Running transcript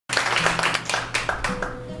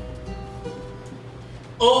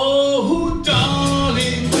Oh,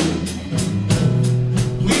 darling,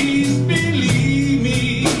 please believe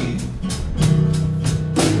me,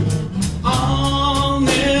 I'll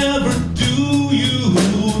never do you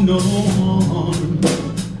no harm.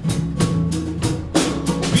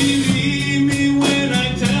 Believe me when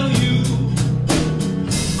I tell you,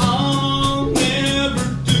 I'll never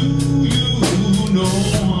do you no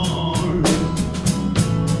harm.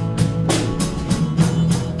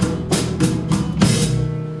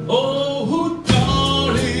 Oh,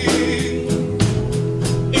 darling,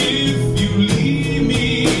 if you leave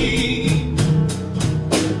me,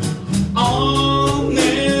 I'll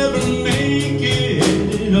never make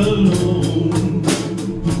it alone.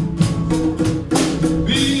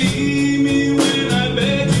 Believe me when I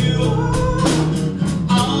beg you,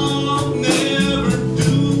 I'll never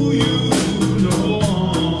do you no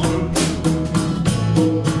harm.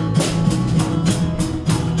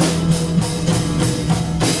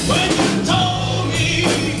 When you told me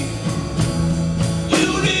you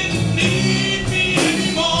didn't need me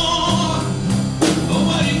anymore, oh,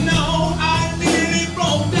 I didn't know I nearly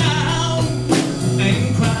broke down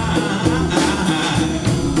and cried.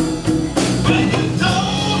 When you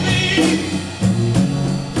told me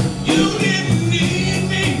you didn't need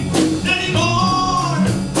me anymore,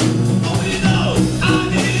 oh, you know I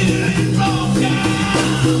nearly broke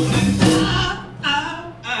down and